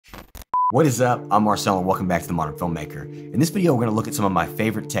What is up? I'm Marcel and welcome back to The Modern Filmmaker. In this video, we're going to look at some of my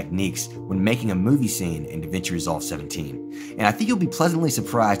favorite techniques when making a movie scene in Davinci Resolve 17. And I think you'll be pleasantly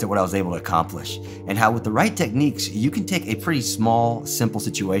surprised at what I was able to accomplish and how with the right techniques, you can take a pretty small, simple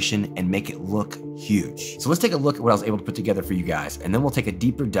situation and make it look huge. So let's take a look at what I was able to put together for you guys, and then we'll take a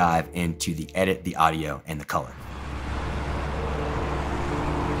deeper dive into the edit, the audio, and the color.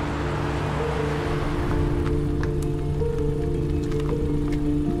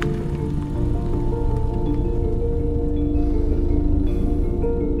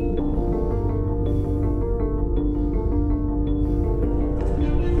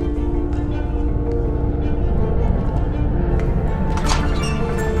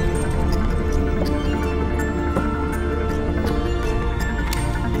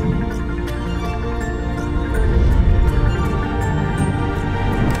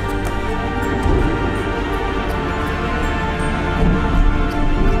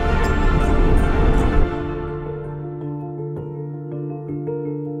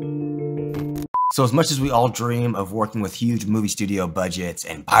 So as much as we all dream of working with huge movie studio budgets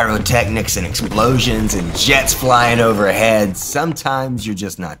and pyrotechnics and explosions and jets flying overhead, sometimes you're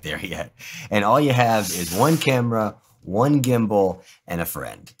just not there yet. And all you have is one camera, one gimbal, and a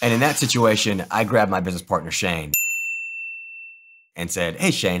friend. And in that situation, I grabbed my business partner, Shane, and said,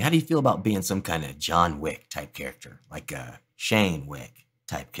 "Hey Shane, how do you feel about being some kind of John Wick type character? Like a Shane Wick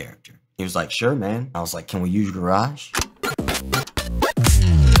type character?" He was like, "Sure, man." I was like, "Can we use your garage?"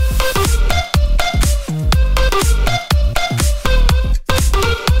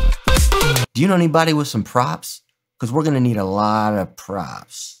 Do you know anybody with some props? Because we're gonna need a lot of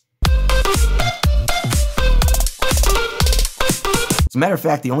props. As a matter of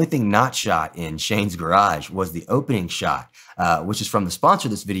fact, the only thing not shot in Shane's garage was the opening shot, which is from the sponsor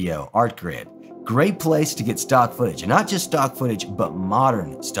of this video, ArtGrid. Great place to get stock footage, and not just stock footage, but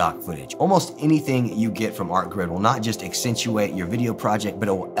modern stock footage. Almost anything you get from ArtGrid will not just accentuate your video project, but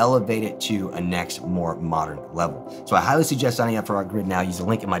it will elevate it to a next, more modern level. So I highly suggest signing up for ArtGrid now. Use the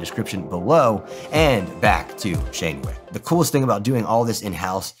link in my description below. And back to Shane Wick. The coolest thing about doing all this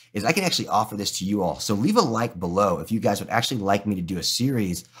in-house is I can actually offer this to you all. So leave a like below if you guys would actually like me to do a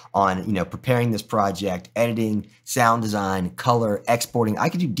series on, preparing this project, editing, sound design, color, exporting. I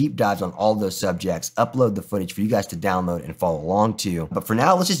could do deep dives on all those subjects, upload the footage for you guys to download and follow along to. But for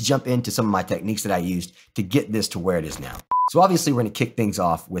now, let's just jump into some of my techniques that I used to get this to where it is now. So obviously we're gonna kick things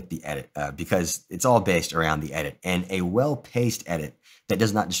off with the edit because it's all based around the edit, and a well-paced edit that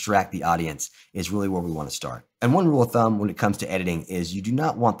does not distract the audience is really where we want to start. And one rule of thumb when it comes to editing is you do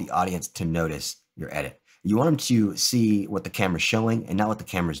not want the audience to notice your edit. You want them to see what the camera's showing and not what the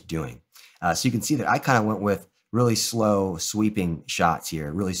camera's doing. So you can see that I kind of went with really slow sweeping shots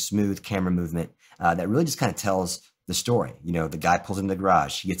here, really smooth camera movement that really just kind of tells the story. The guy pulls into the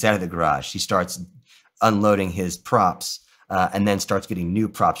garage, he gets out of the garage, he starts unloading his props and then starts getting new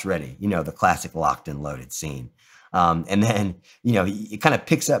props ready. The classic locked and loaded scene. And then, it kind of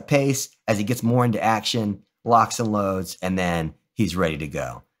picks up pace as he gets more into action, locks and loads, and then he's ready to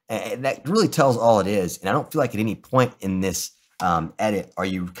go. And that really tells all it is. And I don't feel like at any point in this edit are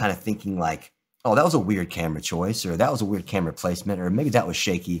you kind of thinking like, oh, that was a weird camera choice, or that was a weird camera placement, or maybe that was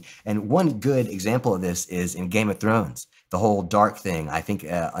shaky. And one good example of this is in Game of Thrones, the whole dark thing, I think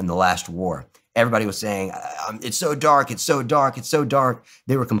in The Last War. Everybody was saying, it's so dark, it's so dark, it's so dark.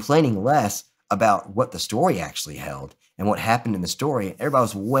 They were complaining less about what the story actually held and what happened in the story.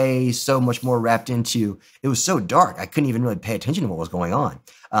 Everybody was so much more wrapped into, it was so dark, I couldn't even really pay attention to what was going on.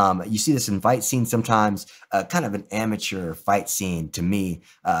 You see this in fight scenes sometimes, kind of an amateur fight scene to me.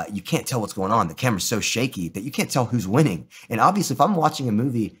 You can't tell what's going on. The camera's so shaky that you can't tell who's winning. And obviously, if I'm watching a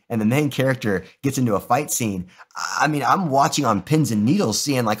movie and the main character gets into a fight scene, I'm watching on pins and needles,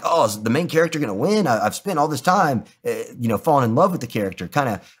 seeing like, oh, is the main character going to win? I've spent all this time, falling in love with the character,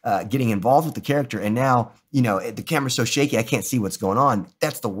 kind of getting involved with the character. And now, the camera's so shaky, I can't see what's going on.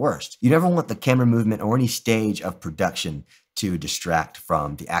 That's the worst. You never want the camera movement or any stage of production to distract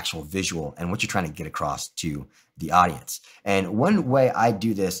from the actual visual and what you're trying to get across to the audience. And one way I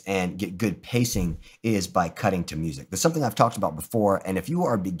do this and get good pacing is by cutting to music. That's something I've talked about before. And if you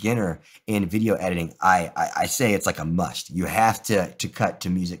are a beginner in video editing, I say it's like a must. You have to cut to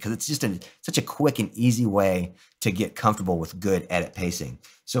music because it's just such a quick and easy way to get comfortable with good edit pacing.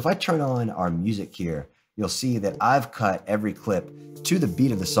 So if I turn on our music here, you'll see that I've cut every clip to the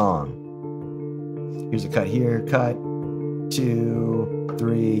beat of the song. Here's a cut here, cut, 2,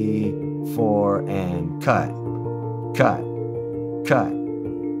 3, 4, and cut, cut, cut,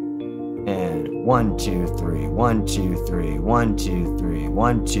 and 1, 2, 3, 1, 2, 3, 1, 2, 3,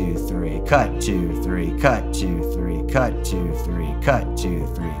 1, 2, 3, cut 2, 3, cut 2, 3, cut 2, 3, cut 2,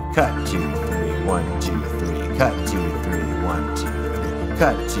 3, cut 2, 3, 1, 2, 3, cut 2, 3, 1, 2, 3,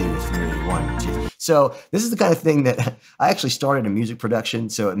 cut 2, 3, 1, 2. So this is the kind of thing that I actually started in music production,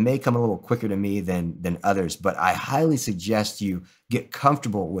 so it may come a little quicker to me than others, but I highly suggest you get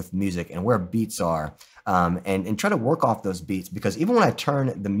comfortable with music and where beats are, and try to work off those beats, because even when I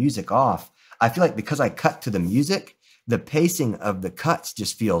turn the music off, I feel like because I cut to the music, the pacing of the cuts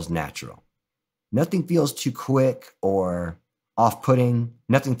just feels natural. Nothing feels too quick or off-putting.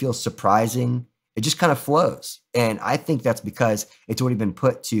 Nothing feels surprising. It just kind of flows. And I think that's because it's already been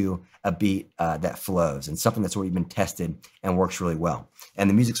put to a beat that flows and something that's already been tested and works really well. And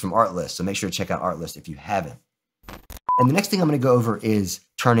the music's from Artlist, so make sure to check out Artlist if you haven't. And the next thing I'm going to go over is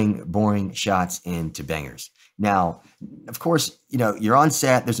turning boring shots into bangers. Now, of course, you know, you're on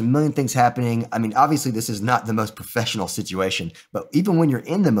set, there's a million things happening. I mean, obviously this is not the most professional situation, but even when you're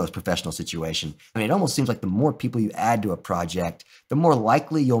in the most professional situation, I mean, it almost seems like the more people you add to a project, the more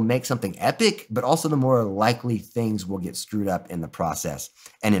likely you'll make something epic, but also the more likely things will get screwed up in the process.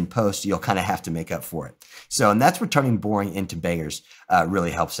 And in post, you'll kind of have to make up for it. So, and that's where turning boring into bangers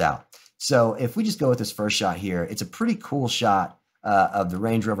really helps out. So if we just go with this first shot here, it's a pretty cool shot of the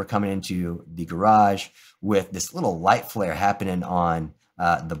Range Rover coming into the garage with this little light flare happening on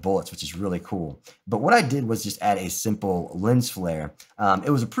the bullets, which is really cool. But what I did was just add a simple lens flare. It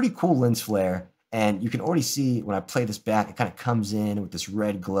was a pretty cool lens flare, and you can already see when I play this back, it kind of comes in with this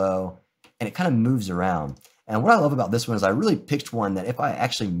red glow, and it kind of moves around. And what I love about this one is I really picked one that if I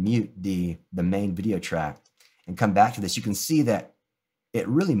actually mute the main video track and come back to this, you can see that it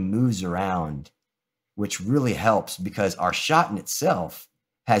really moves around, which really helps because our shot in itself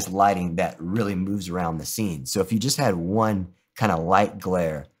has lighting that really moves around the scene. So if you just had one kind of light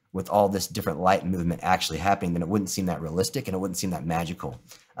glare with all this different light movement actually happening, then it wouldn't seem that realistic and it wouldn't seem that magical.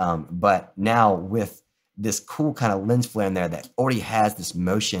 But now with this cool kind of lens flare in there that already has this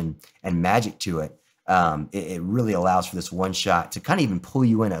motion and magic to it, it really allows for this one shot to kind of even pull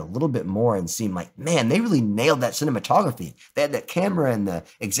you in a little bit more and seem like, man, they really nailed that cinematography. They had that camera in the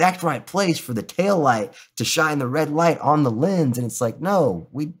exact right place for the tail light to shine the red light on the lens. And it's like, no,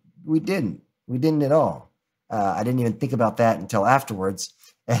 we didn't. We didn't at all. I didn't even think about that until afterwards.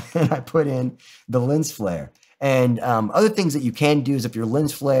 And I put in the lens flare. And other things that you can do is if your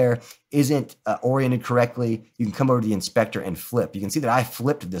lens flare isn't oriented correctly, you can come over to the inspector and flip. You can see that I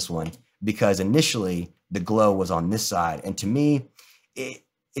flipped this one because initially the glow was on this side. And to me, it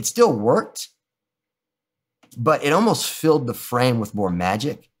still worked, but it almost filled the frame with more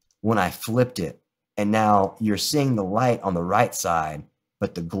magic when I flipped it. And now you're seeing the light on the right side,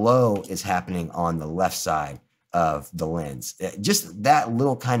 but the glow is happening on the left side of the lens. Just that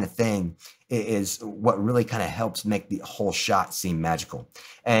little kind of thing is what really kind of helps make the whole shot seem magical.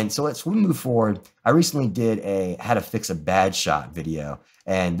 And so we move forward. I recently did a how to fix a bad shot video,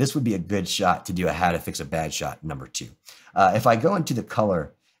 and this would be a good shot to do a how to fix a bad shot number 2. If I go into the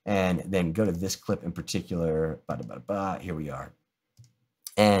color and then go to this clip in particular, here we are.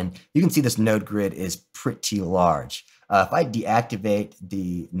 And you can see this node grid is pretty large. If I deactivate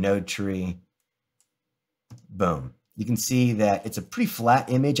the node tree, boom, you can see that it's a pretty flat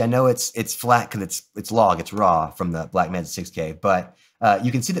image. I know it's flat because it's log, it's raw from the Blackmagic 6K, but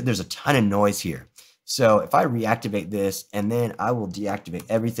you can see that there's a ton of noise here. So if I reactivate this and then I will deactivate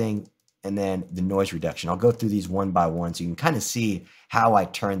everything and then the noise reduction, I'll go through these one by one so you can kind of see how I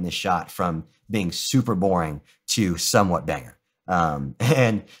turn this shot from being super boring to somewhat banger.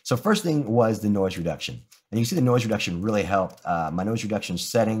 And so first thing was the noise reduction. And you can see the noise reduction really helped. My noise reduction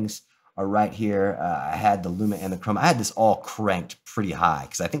settings are right here. I had the Luma and the Chroma. I had this all cranked pretty high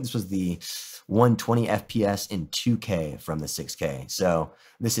because I think this was the 120 FPS in 2K from the 6K. So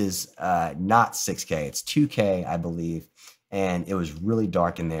this is not 6K, it's 2K, I believe. And it was really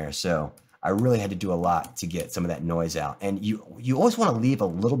dark in there. So I really had to do a lot to get some of that noise out. And you always want to leave a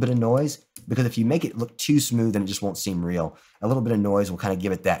little bit of noise because if you make it look too smooth, then it just won't seem real. A little bit of noise will kind of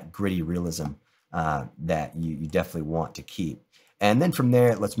give it that gritty realism that you definitely want to keep. And then from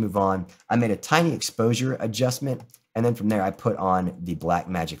there, let's move on. I made a tiny exposure adjustment. And then from there, I put on the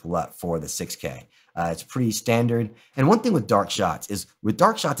Blackmagic LUT for the 6K. It's pretty standard. And one thing with dark shots is with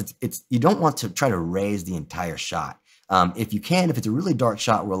dark shots, you don't want to try to raise the entire shot. If you can, if it's a really dark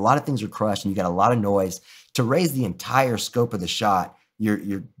shot where a lot of things are crushed and you got a lot of noise, to raise the entire scope of the shot, you're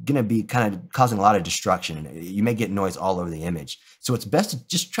going to be kind of causing a lot of destruction and you may get noise all over the image. So it's best to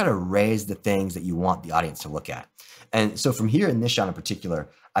just try to raise the things that you want the audience to look at. And so from here in this shot in particular,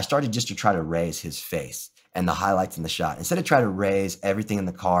 I started just to try to raise his face. and the highlights in the shot instead of trying to raise everything in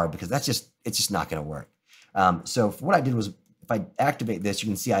the car, because it's just not going to work. So what I did was, if I activate this, you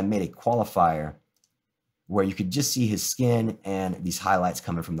can see I made a qualifier where you could just see his skin and these highlights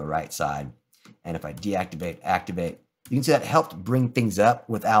coming from the right side. And if I deactivate, activate, you can see that helped bring things up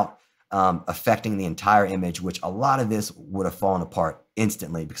without affecting the entire image, which a lot of this would have fallen apart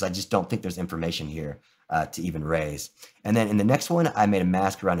instantly because I just don't think there's information here to even raise. And then in the next one, I made a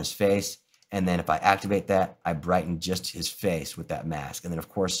mask around his face. And then if I activate that, I brighten just his face with that mask. And then of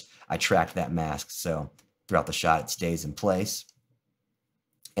course, I tracked that mask. So throughout the shot, it stays in place.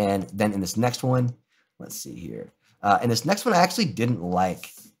 And then in this next one, let's see here. In this next one, I actually didn't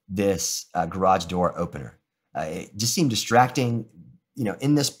like this garage door opener. It just seemed distracting. You know,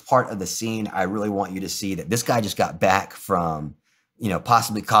 in this part of the scene, I really want you to see that this guy just got back from, you know,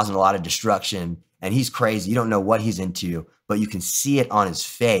 possibly causing a lot of destruction, and he's crazy. You don't know what he's into, but you can see it on his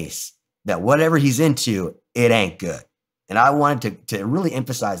face that whatever he's into, it ain't good. And I wanted to really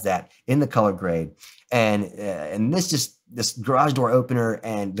emphasize that in the color grade. And this garage door opener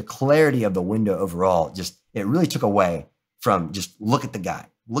and the clarity of the window overall, it really took away from just look at the guy,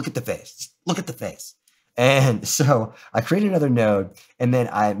 look at the face, just look at the face. And so I created another node, and then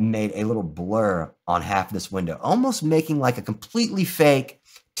I made a little blur on half of this window, almost making like a completely fake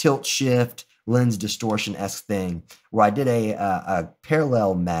tilt shift lens distortion-esque thing, where I did a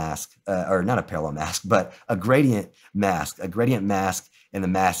parallel mask, or not a parallel mask, but a gradient mask in the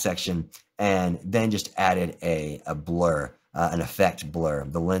mask section, and then just added a blur, an effect blur,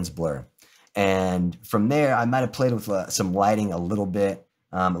 the lens blur. And from there, I might have played with some lighting a little bit.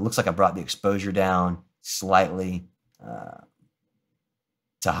 It looks like I brought the exposure down slightly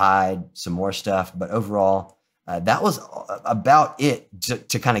to hide some more stuff. But overall, that was about it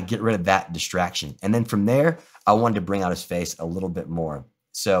to kind of get rid of that distraction. And then from there, I wanted to bring out his face a little bit more.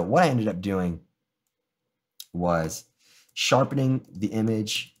 So what I ended up doing was sharpening the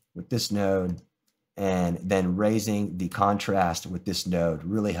image with this node and then raising the contrast with this node,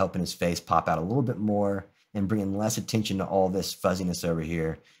 really helping his face pop out a little bit more and bringing less attention to all this fuzziness over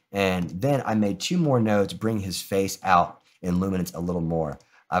here. And then I made 2 more nodes, bring his face out in luminance a little more.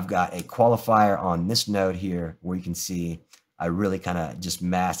 I've got a qualifier on this node here where you can see I really kind of just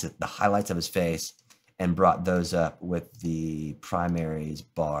masked the highlights of his face and brought those up with the primaries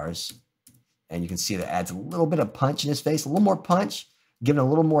bars. And you can see that adds a little bit of punch in his face, a little more punch, giving a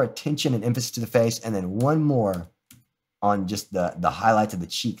little more attention and emphasis to the face, and then one more on just the highlights of the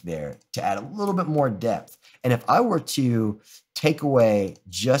cheek there to add a little bit more depth. And if I were to take away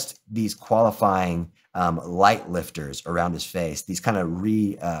just these qualifying light lifters around his face, these kind of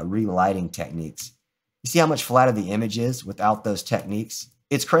relighting techniques, you see how much flatter the image is without those techniques?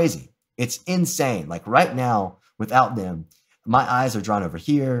 It's crazy. It's insane. Like right now, without them, my eyes are drawn over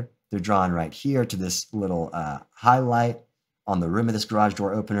here. They're drawn right here to this little highlight on the rim of this garage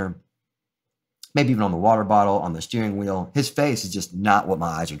door opener, maybe even on the water bottle, on the steering wheel. His face is just not what my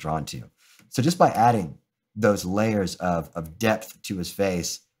eyes are drawn to. So just by adding those layers of depth to his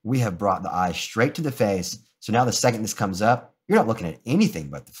face, we have brought the eye straight to the face. So now the second this comes up, you're not looking at anything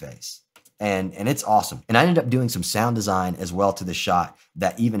but the face. And it's awesome. And I ended up doing some sound design as well to the shot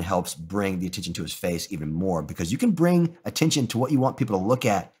that even helps bring the attention to his face even more, because you can bring attention to what you want people to look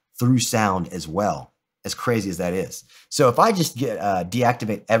at through sound as well, as crazy as that is. So if I just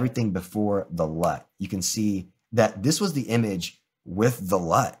deactivate everything before the LUT, you can see that this was the image with the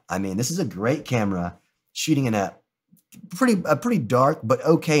LUT. I mean, this is a great camera shooting in a pretty dark but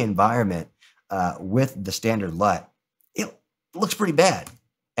okay environment with the standard LUT. It looks pretty bad.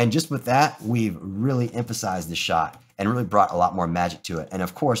 And just with that, we've really emphasized the shot and really brought a lot more magic to it. And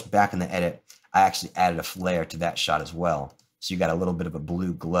of course, back in the edit, I actually added a flare to that shot as well. So you got a little bit of a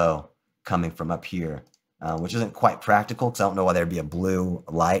blue glow coming from up here, which isn't quite practical because I don't know why there'd be a blue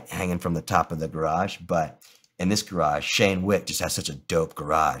light hanging from the top of the garage. But in this garage, Shane Wick just has such a dope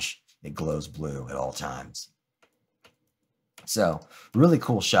garage. It glows blue at all times. So really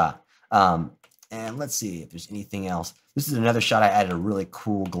cool shot. And let's see if there's anything else. This is another shot I added a really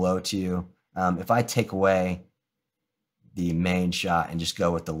cool glow to. If I take away the main shot and just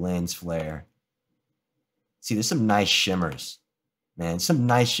go with the lens flare, see, there's some nice shimmers, man, some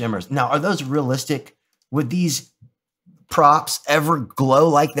nice shimmers. Now, are those realistic? Would these props ever glow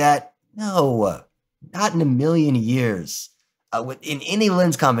like that? No, not in a million years. In any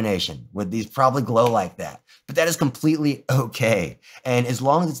lens combination, would these probably glow like that? But that is completely okay. And as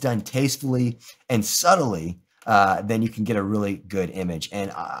long as it's done tastefully and subtly, then you can get a really good image.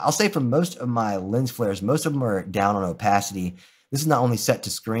 And I'll say for most of my lens flares, most of them are down on opacity. This is not only set to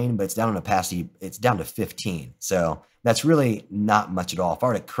screen, but it's down on opacity. It's down to 15. So that's really not much at all. If I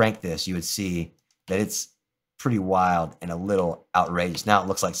were to crank this, you would see that it's pretty wild and a little outrageous. Now it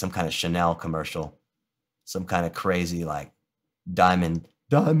looks like some kind of Chanel commercial, some kind of crazy like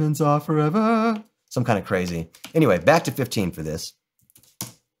diamonds are forever, some kind of crazy. Anyway, back to 15 for this.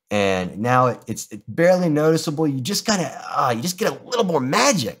 And now it's barely noticeable. You just kind of, you just get a little more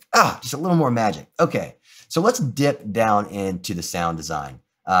magic. Just a little more magic. Okay, so let's dip down into the sound design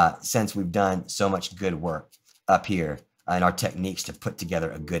since we've done so much good work up here in our techniques to put together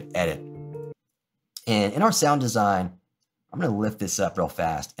a good edit. And in our sound design, I'm going to lift this up real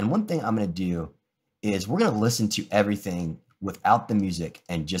fast. And one thing I'm going to do is we're going to listen to everything without the music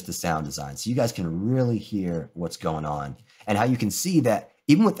and just the sound design, so you guys can really hear what's going on and how you can see that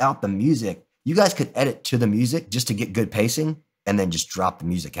even without the music, you guys could edit to the music just to get good pacing and then just drop the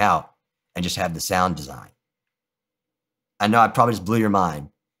music out and just have the sound design. I know I probably just blew your mind,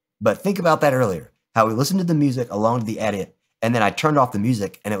 but think about that earlier, how we listened to the music along to the edit, and then I turned off the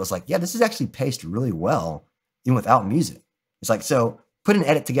music and it was like, yeah, this is actually paced really well even without music. It's like, so put an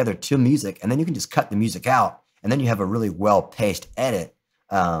edit together to music and then you can just cut the music out and then you have a really well-paced edit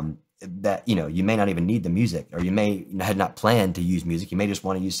that, you know, you may not even need the music, or you may had not planned to use music. You may just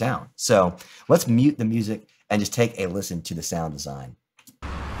want to use sound. So let's mute the music and just take a listen to the sound design.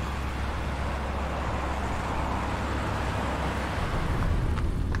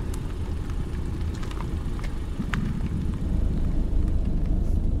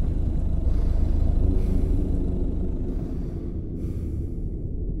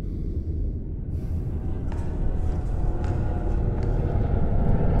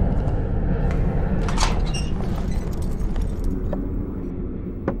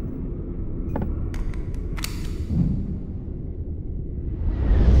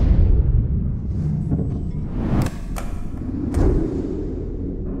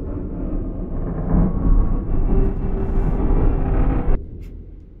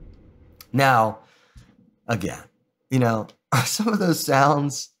 Now, again, you know, are some of those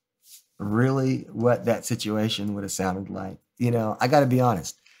sounds really what that situation would have sounded like? You know, I got to be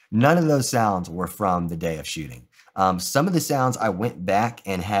honest. None of those sounds were from the day of shooting. Some of the sounds I went back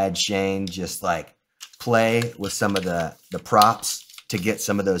and had Shane just like play with some of the props to get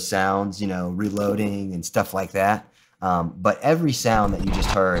some of those sounds, you know, reloading and stuff like that. But every sound that you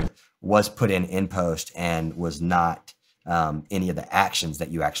just heard was put in post and was not any of the actions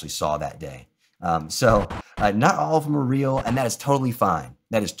that you actually saw that day. So not all of them are real, and that is totally fine.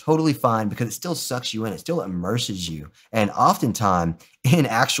 That is totally fine because it still sucks you in. It still immerses you. And oftentimes in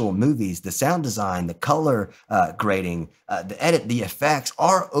actual movies, the sound design, the color grading, the edit, the effects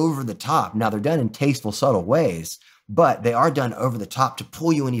are over the top. Now, they're done in tasteful, subtle ways, but they are done over the top to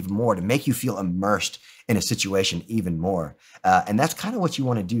pull you in even more, to make you feel immersed in a situation even more. And that's kind of what you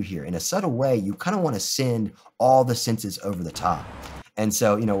want to do here. In a subtle way, you kind of want to send all the senses over the top. And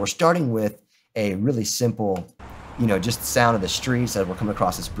so, you know, we're starting with a really simple, you know, just the sound of the streets as we're coming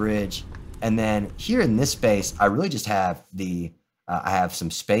across this bridge. And then here in this space, I really just have the, I have some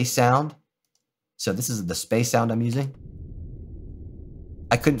space sound. So this is the space sound I'm using.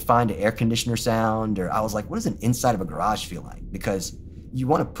 I couldn't find an air conditioner sound, or I was like, what does an inside of a garage feel like? Because you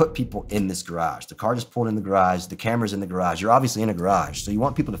want to put people in this garage. The car just pulled in the garage. The camera's in the garage. You're obviously in a garage. So you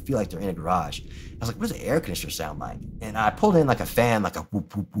want people to feel like they're in a garage. I was like, what does an air conditioner sound like? And I pulled in like a fan, like a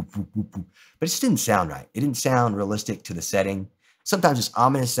whoop, whoop, whoop, whoop, whoop, whoop. But it just didn't sound right. It didn't sound realistic to the setting. Sometimes just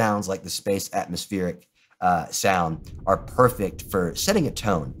ominous sounds like the space atmospheric sound are perfect for setting a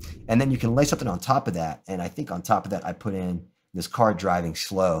tone. And then you can lay something on top of that. And I think on top of that, I put in this car driving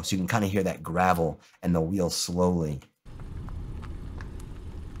slow. So you can kind of hear that gravel and the wheels slowly.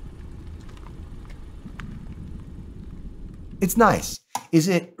 It's nice. Is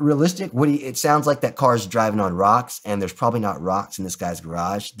it realistic? It sounds like that car's driving on rocks, and there's probably not rocks in this guy's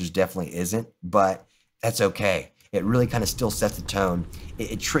garage. There's definitely isn't, but that's okay. It really kind of still sets the tone.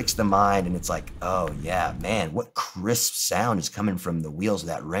 It tricks the mind, and it's like, oh yeah, man, what crisp sound is coming from the wheels of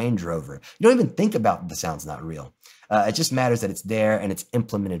that Range Rover. You don't even think about the sound's not real. It just matters that it's there and it's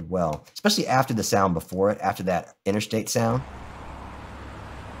implemented well, especially after the sound before it, after that interstate sound.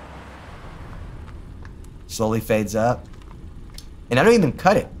 Slowly fades up. And I don't even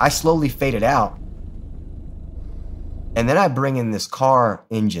cut it. I slowly fade it out. And then I bring in this car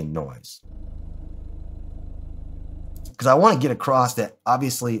engine noise. Because I want to get across that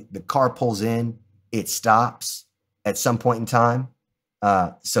obviously the car pulls in, it stops at some point in time.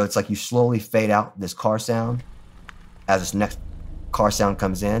 So it's like you slowly fade out this car sound as this next car sound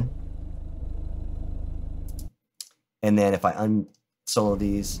comes in. And then if I unsolo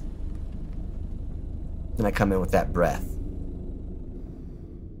these, then I come in with that breath.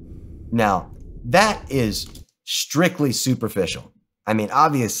 Now, that is strictly superficial. I mean,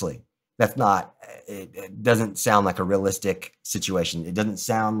 obviously, That's not, it doesn't sound like a realistic situation. It doesn't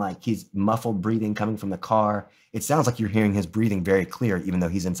sound like he's muffled breathing coming from the car. It sounds like you're hearing his breathing very clear, even though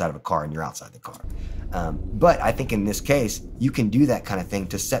he's inside of a car and you're outside the car. But I think in this case, you can do that kind of thing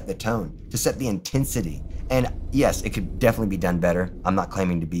to set the tone, to set the intensity. And yes, it could definitely be done better. I'm not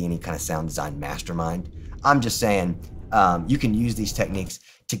claiming to be any kind of sound design mastermind. I'm just saying you can use these techniques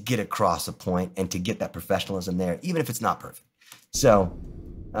to get across a point and to get that professionalism there, even if it's not perfect. So,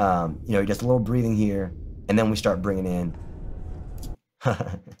 you know, just a little breathing here, and then we start bringing in,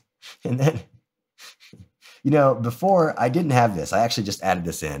 and then, you know, before I didn't have this. I actually just added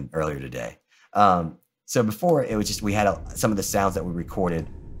this in earlier today. So before it was just, we had some of the sounds that we recorded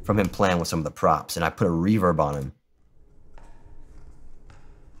from him playing with some of the props, and I put a reverb on him.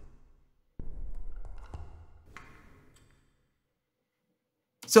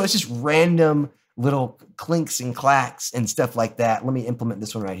 So it's just random little clinks and clacks and stuff like that. Let me implement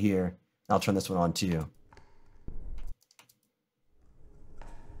this one right here. I'll turn this one on too.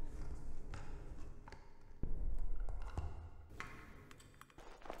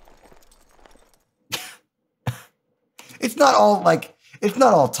 It's not all like, it's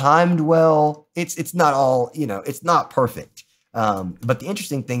not all timed well. It's not all, you know, it's not perfect. But the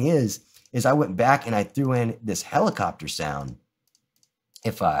interesting thing is I went back and I threw in this helicopter sound.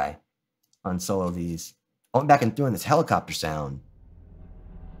 If I unsolo these, I went back and threw in this helicopter sound.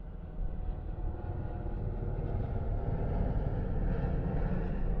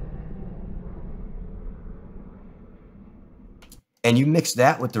 And you mix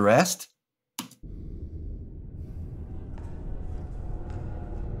that with the rest.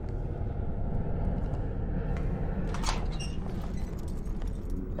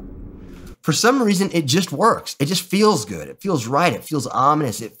 For some reason, it just works. It just feels good. It feels right. It feels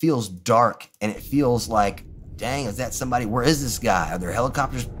ominous. It feels dark. And it feels like, dang, is that somebody? Where is this guy? Are there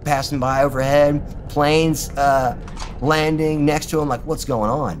helicopters passing by overhead? Planes landing next to him? Like, what's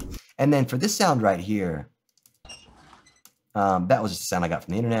going on? And then for this sound right here, that was just a sound I got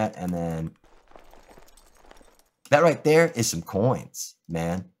from the internet. And then that right there is some coins,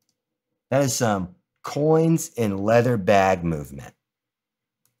 man. That is some coins in leather bag movement.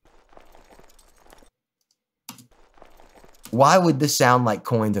 Why would this sound like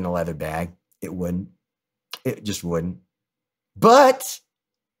coins in a leather bag? It wouldn't. It just wouldn't. But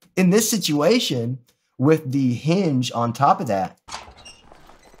in this situation, with the hinge on top of that,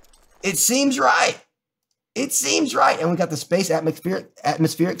 it seems right. It seems right. And we got the space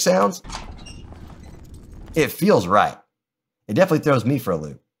atmospheric sounds. It feels right. It definitely throws me for a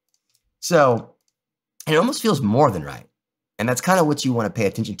loop. So it almost feels more than right. And that's kind of what you want to pay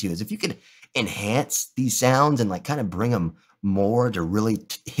attention to, is if you could enhance these sounds and like kind of bring them more to really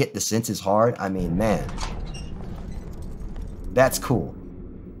hit the senses hard. I mean, man, that's cool.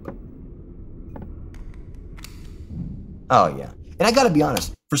 Oh yeah. And I gotta be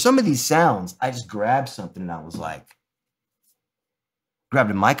honest, for some of these sounds, I just grabbed something and I was like,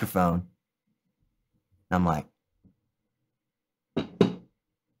 grabbed a microphone and I'm like,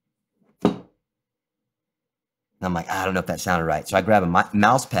 I don't know if that sounded right. So I grab a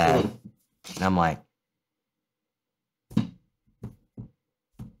mouse pad and I'm like,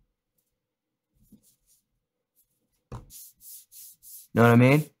 know what I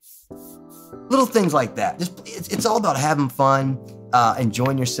mean? Little things like that. Just it's all about having fun,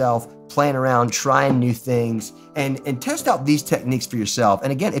 enjoying yourself, playing around, trying new things, and test out these techniques for yourself.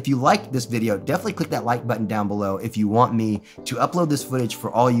 And again, if you liked this video, definitely click that like button down below if you want me to upload this footage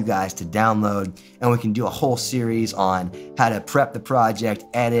for all you guys to download, and we can do a whole series on how to prep the project,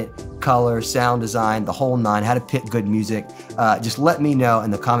 edit, color, sound design, the whole nine, how to pick good music. Just let me know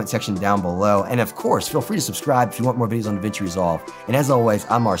in the comment section down below. And of course, feel free to subscribe if you want more videos on Davinci Resolve. And as always,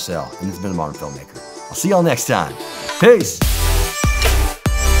 I'm Marcel, and this has been The Modern Filmmaker. I'll see y'all next time. Peace.